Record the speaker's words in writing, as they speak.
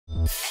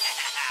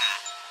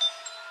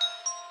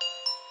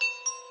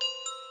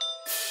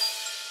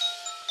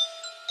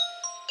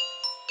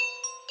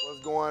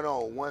what's going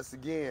on? Once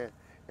again,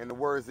 in the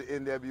words of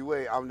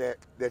NWA, I'm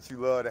that you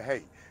love to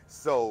hate.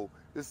 So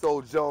this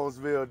old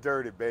Jonesville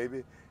dirty,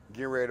 baby.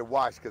 Getting ready to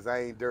wash because I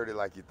ain't dirty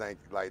like you think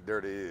like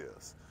dirty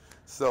is.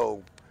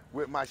 So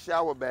with my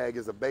shower bag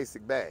is a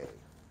basic bag.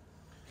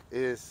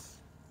 It's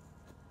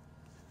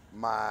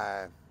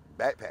my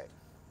backpack.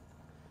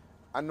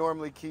 I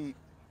normally keep,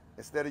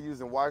 instead of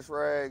using wash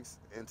rags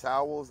and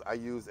towels, I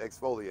use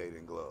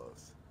exfoliating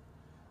gloves.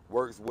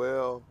 Works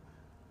well.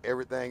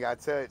 Everything I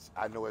touch,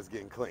 I know it's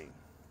getting clean.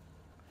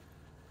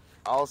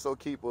 I also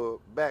keep a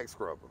back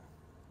scrubber.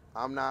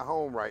 I'm not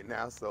home right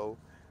now, so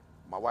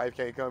my wife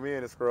can't come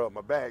in and scrub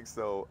my back,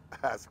 so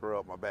I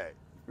scrub my back.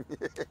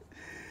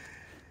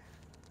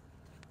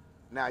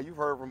 Now, you've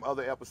heard from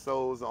other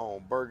episodes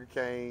on Burger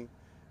King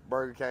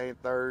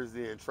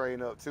Thursday and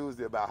Train Up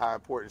Tuesday about how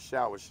important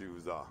shower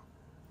shoes are.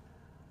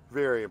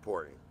 Very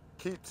important.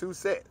 Keep 2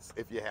 sets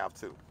if you have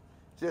to,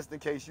 just in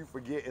case you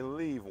forget and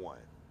leave one.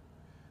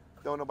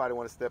 Don't nobody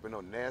want to step in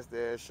no nasty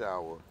ass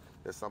shower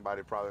that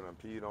somebody probably done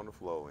peed on the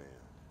floor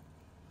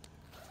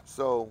in.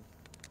 So,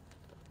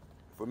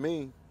 for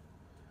me,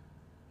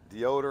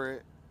 deodorant,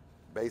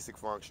 basic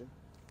function.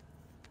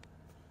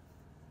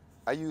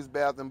 I use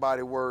Bath and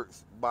Body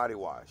Works body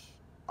wash.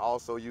 I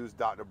also use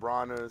Dr.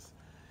 Bronner's.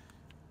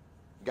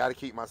 Got to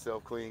keep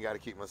myself clean, got to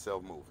keep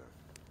myself moving.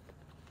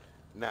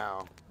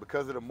 Now,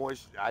 because of the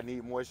moisture, I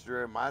need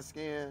moisture in my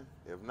skin.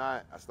 If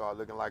not, I start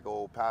looking like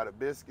old powdered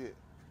biscuit.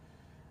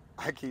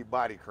 I keep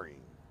body cream.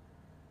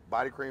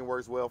 Body cream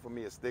works well for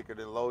me. It's thicker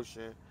than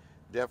lotion.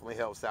 Definitely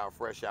helps out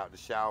fresh out the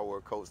shower,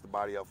 coats the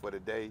body up for the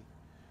day.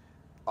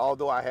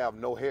 Although I have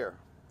no hair,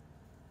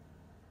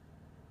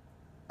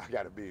 I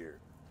got a beard.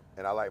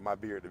 And I like my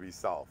beard to be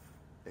soft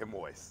and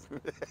moist.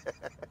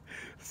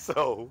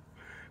 So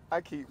I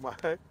keep my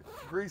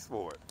grease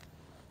for it.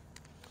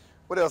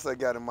 What else I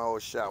got in my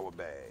old shower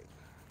bag?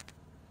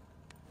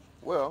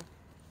 Well,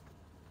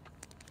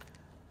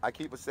 I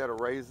keep a set of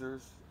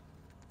razors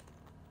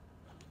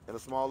in a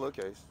small little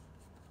case.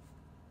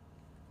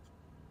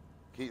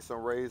 Keep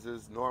some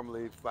razors,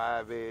 normally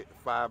 5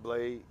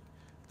 blade.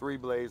 3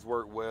 blades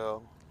work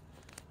well,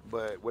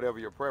 but whatever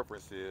your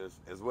preference is,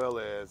 as well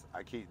as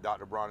I keep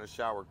Dr. Bronner's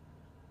shower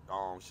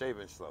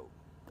shaving soap.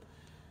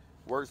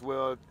 Works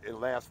well, it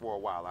lasts for a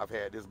while. I've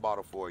had this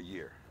bottle for a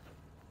year.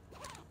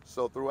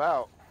 So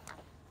throughout,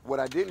 what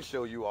I didn't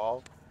show you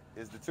all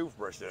is the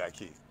toothbrush that I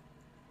keep.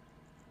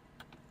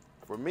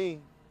 For me,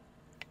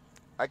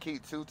 I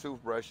keep 2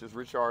 toothbrushes,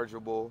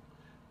 rechargeable.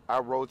 I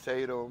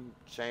rotate them,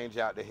 change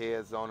out the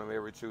heads on them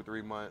every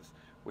 2-3 months,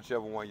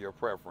 whichever one your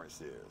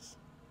preference is.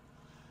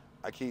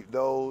 I keep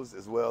those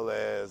as well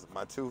as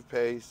my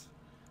toothpaste.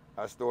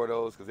 I store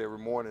those because every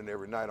morning,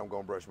 every night, I'm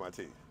going to brush my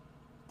teeth.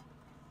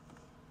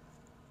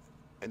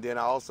 And then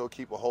I also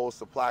keep a whole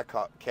supply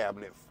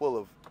cabinet full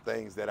of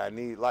things that I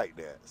need like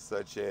that,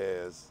 such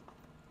as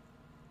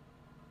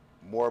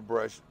more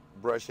brush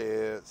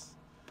heads,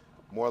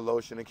 more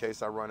lotion in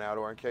case I run out,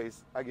 or in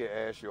case I get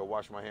ashy or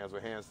wash my hands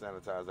with hand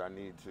sanitizer, I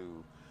need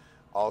to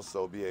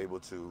also be able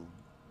to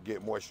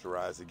get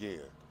moisturized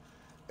again.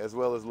 As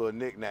well as little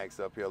knickknacks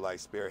up here like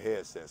spare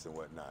headsets and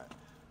whatnot.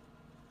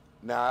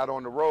 Now out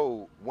on the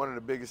road, one of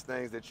the biggest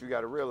things that you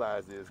got to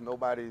realize is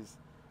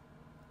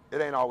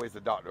it ain't always a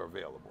doctor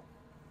available.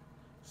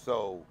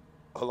 So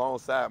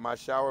alongside my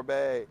shower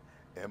bag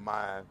and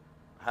my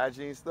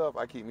hygiene stuff,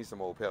 I keep me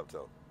some old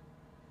Pepto.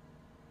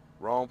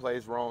 Wrong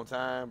place, wrong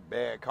time,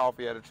 bad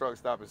coffee at a truck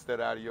stop instead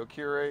out of your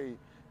Keurig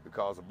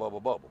because of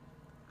bubble.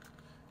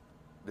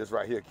 This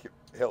right here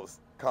helps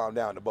calm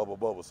down the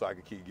bubble so I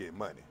can keep getting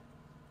money.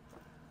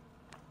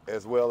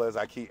 As well as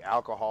I keep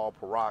alcohol,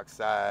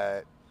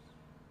 peroxide,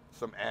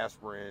 some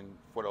aspirin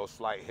for those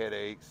slight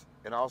headaches,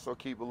 and also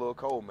keep a little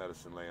cold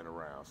medicine laying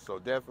around. So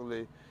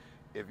definitely,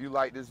 if you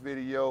like this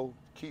video,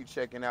 keep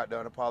checking out the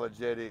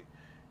Unapologetic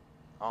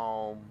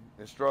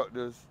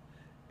instructors.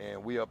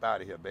 And we up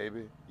out of here,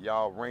 baby.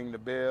 Y'all ring the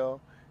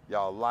bell.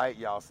 Y'all like,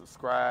 y'all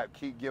subscribe.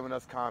 Keep giving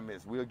us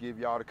comments. We'll give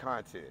y'all the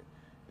content.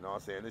 You know what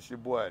I'm saying? This your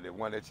boy, the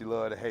one that you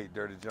love to hate,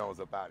 Dirty Jones,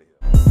 up out of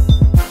here.